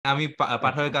আমি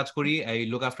পাঠাওয়ে কাজ করি, I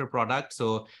look after product, so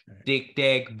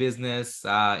take business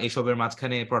এসবের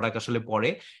মাঝখানে প্রোডাক্ট আসলে পড়ে,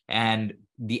 and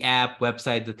the app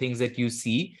website the things that you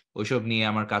C, ওইসব নিয়ে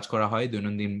আমার কাজ করা হয়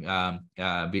দৈনন্দিন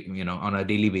অন আ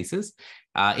ডেইলি বেসিস।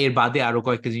 এর বাদে আরো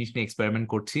কয়েকটা জিনিস নিয়ে এক্সপেরিমেন্ট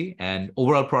করছি, অ্যান্ড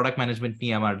ওভারঅল প্রোডাক্ট ম্যানেজমেন্ট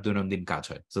নিয়ে আমার দৈনন্দিন কাজ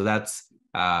হয়। So that's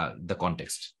the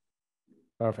context.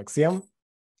 Perfect. সিয়াম?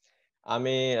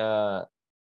 আমি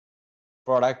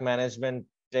প্রোডাক্ট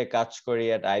ম্যানেজমেন্টে কাজ করি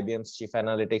at IBM's Chief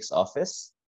Analytics Office.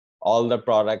 All the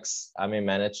products আমি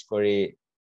ম্যানেজ করি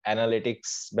অ্যানালিটিক্স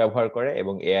ব্যবহার করে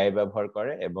এবং এআই ব্যবহার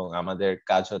করে, এবং আমাদের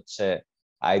কাজ হচ্ছে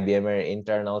IBM এর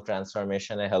ইন্টারনাল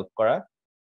ট্রান্সফরমেশনে হেল্প করা।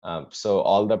 So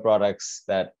all the products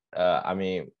that আমি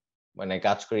মানে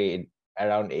কাজ করি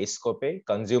অ্যারাউন্ড এই স্কোপে।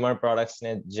 কনজিউমার প্রোডাক্টস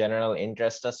নিয়ে জেনারেল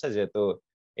ইন্টারেস্ট আছে, যেহেতু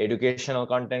এডুকেশনাল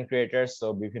কন্টেন্ট ক্রিয়েটার, সো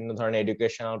বিভিন্ন ধরনের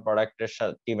এডুকেশনাল প্রোডাক্টের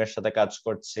টিমের সাথে কাজ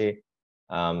করছি,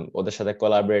 ওদের সাথে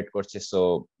কোলাবরেট করছি। সো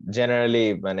জেনারেলি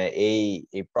মানে এই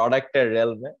প্রোডাক্টের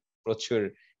রেলমে প্রচুর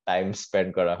টাইম স্পেন্ড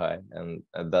করা হয়, and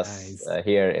that's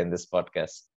here in this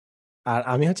podcast. আর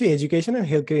আমি হচ্ছে education and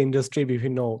health care industry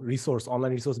বিভিন্ন রিসোর্স,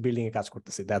 অনলাইন রিসোর্স বিল্ডিং এ কাজ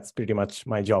করতেছি। That's pretty much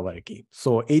my job আর কি।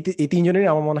 সো এই তিনজনেরই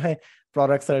আমার মনে হয়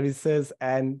product services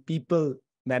and people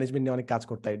management নিয়ে অনেক কাজ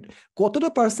করতে হয়। কতটা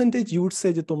পার্সেন্টেজ ইউড সে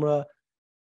যে তোমরা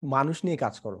মানুষ নিয়ে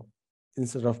কাজ করো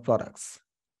instead of products?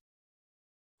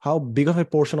 How big of A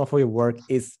portion of your work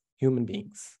is human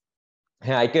beings?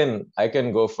 হ্যাঁ, I can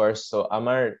go first. So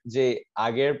আমার যে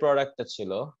আগের প্রোডাক্টটা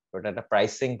ছিল, ওটা একটা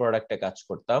প্রাইসিং প্রোডাক্টে কাজ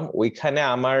করতাম। ওইখানে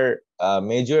আমার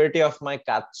মেজরিটি অফ মাই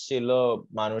কাজ ছিল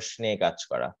মানুষ নিয়ে কাজ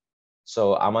করা। সো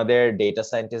আমাদের ডেটা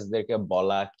সায়েন্টিস্টদেরকে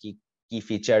বলা কি কি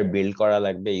ফিচার বিল্ড করা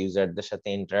লাগবে, ইউজারদের সাথে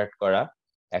ইন্টারাক্ট করা।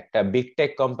 একটা বিগ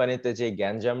টেক কোম্পানিতে যে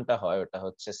গ্যাঞ্জামটা হয়, ওটা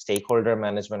হচ্ছে স্টেক হোল্ডার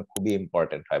ম্যানেজমেন্ট খুবই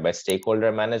ইম্পর্টেন্ট হয়। বা স্টেক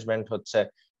হোল্ডার ম্যানেজমেন্ট হচ্ছে,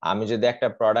 আমি যদি একটা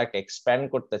প্রোডাক্ট এক্সপ্যান্ড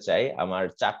করতে চাই, আমার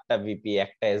 4টা ভিপি,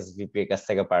 একটা এসভিপি এর কাছ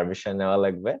থেকে পারমিশন নেওয়া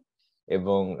লাগবে।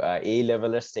 এবং এই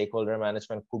লেভেলের স্টেক হোল্ডার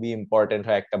ম্যানেজমেন্ট খুবই ইম্পর্টেন্ট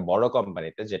হয় একটা বড়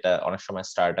কোম্পানিতে, যেটা অনেক সময়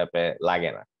স্টার্ট আপে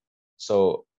লাগে না। So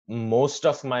most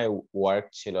of my work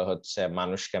ছিল হচ্ছে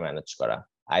মানুষকে ম্যানেজ করা,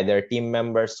 either team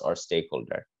members or stake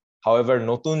holder. However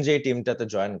নতুন যে টিমটাতে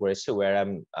জয়েন করেছি, ওয়্যার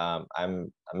আই এম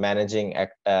ম্যানেজিং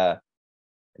একটা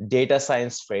data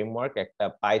science framework, একটা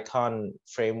Python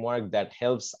framework that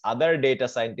helps other data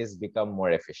scientists become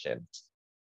more efficient.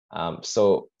 So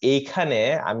এইখানে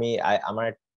আমার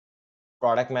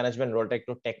প্রোডাক্ট ম্যানেজমেন্ট রোলটা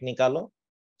একটু টেকনিক্যালও।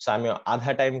 সো আমি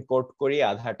আধা টাইম কোড করি,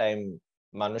 আধা টাইম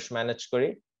মানুষ ম্যানেজ করি।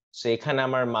 সো এখানে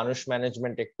আমার মানুষ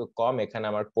ম্যানেজমেন্ট একটু কম, এখানে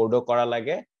আমার কোডও করা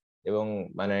লাগে। এবং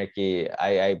মানে কি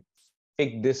আই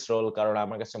পিক দিস রোল কারণ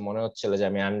আমার কাছে মনে হচ্ছিল যে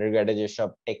আমি আন্ডারগ্রেডে যেসব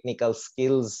টেকনিক্যাল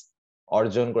স্কিলস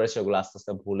অর্জন করেছে ওগুলো আস্তে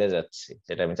আস্তে ভুলে যাচ্ছি,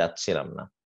 যেটা আমি চাচ্ছিলাম না।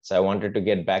 So I wanted to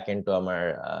get back into আমার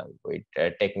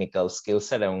technical skill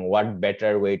set, and what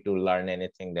better way to learn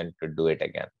anything than to do it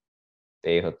again.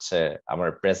 এই হচ্ছে আমার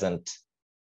present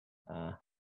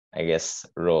I guess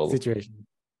role situation.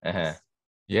 হ্যাঁ।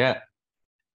 Yeah.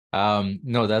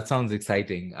 No, that sounds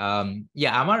exciting.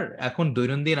 Yeah, আমার এখন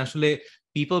দৈনন্দিন আসলে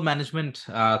people management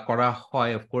করা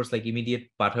হয়, of course, like immediate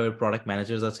part of product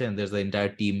managers আছে, and there's the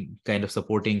entire team kind of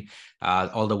supporting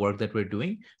all the work that we're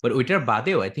doing. But ওইটার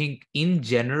বাদেও I think in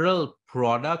general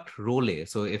product role,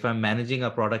 so if I'm managing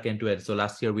a product end to end, so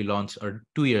last year we launched, or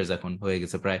 2 years এখন হয়ে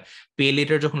গেছে প্রায়, pay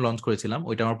letter যখন launch করেছিলাম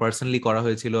ওইটা আমার পার্সোনালি করা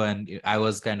হয়েছিল, and I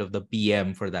was kind of the PM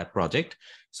for that project.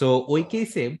 So ওই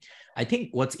কেসে I think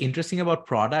what's interesting about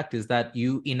product is that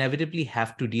you inevitably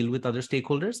have to deal with other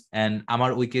stakeholders, and আমার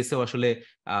ওই কেসেও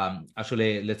আসলে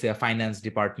let's say a finance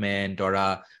department or a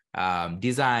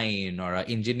design or a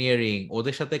engineering,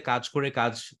 ওদের সাথে কাজ করে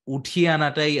কাজ উঠিয়ে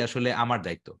আনাটাই আসলে আমার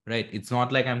দায়িত্ব, right? It's not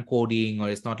like I'm coding, or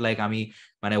it's not like আমি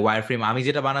মানে wireframe আমি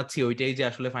যেটা বানাচ্ছি ওইটাই যে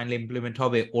আসলে ফাইনালি ইমপ্লিমেন্ট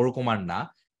হবে, ওরকম আর না।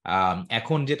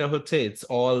 এখন যেটা হচ্ছে it's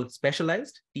all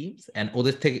specialised teams, and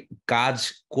ওদের থেকে কাজ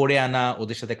করে আনা,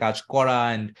 ওদের সাথে কাজ করা,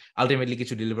 এন্ড আলটিমেটলি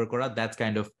কিছু ডেলিভার করা, that's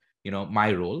kind of my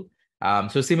role.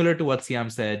 So similar to what Siam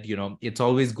said, it's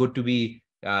always good to be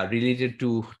related to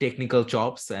technical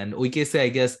chops, and ওই কেসে I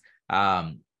guess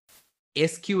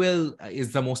SQL is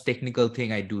the most technical thing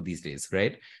I do these days,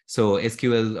 right? So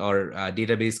SQL or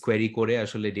database query করে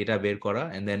আসলে data বের করা,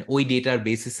 and then ওই ডেটার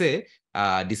বেসিসে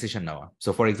decision নেওয়া। সো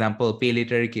ফর এক্সাম্পল পে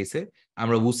লেটারের কেসে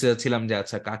আমরা বুঝতে চাচ্ছিলাম যে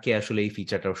আচ্ছা কাকে আসলে এই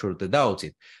ফিচারটা শুরুতে দেওয়া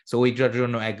উচিত। সো ওইটার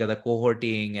জন্য এক গাদা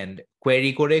কোহর্টিং এন্ড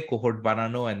কোয়েরি করে কোহর্ট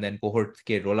বানানো, এন্ড দেন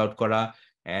কোহর্টকে রোল আউট করা,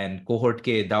 এন্ড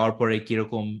কোহর্টকে দেওয়ার পরে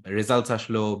কিরকম রেজাল্টস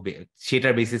আসলো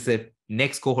সেটার বেসিসে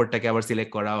নেক্সট কোহর্টটাকে আবার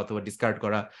সিলেক্ট করা অথবা ডিসকার্ড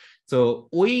করা। সো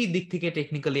ওই দিক থেকে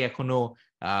টেকনিক্যালি এখনো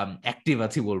অ্যাক্টিভ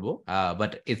আছি বলবো,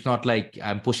 but it's not like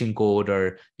I am pushing code or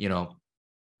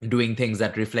doing things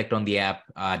that reflect on the app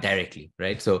directly,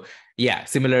 right? So yeah,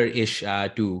 similar-ish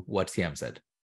to what Siam said.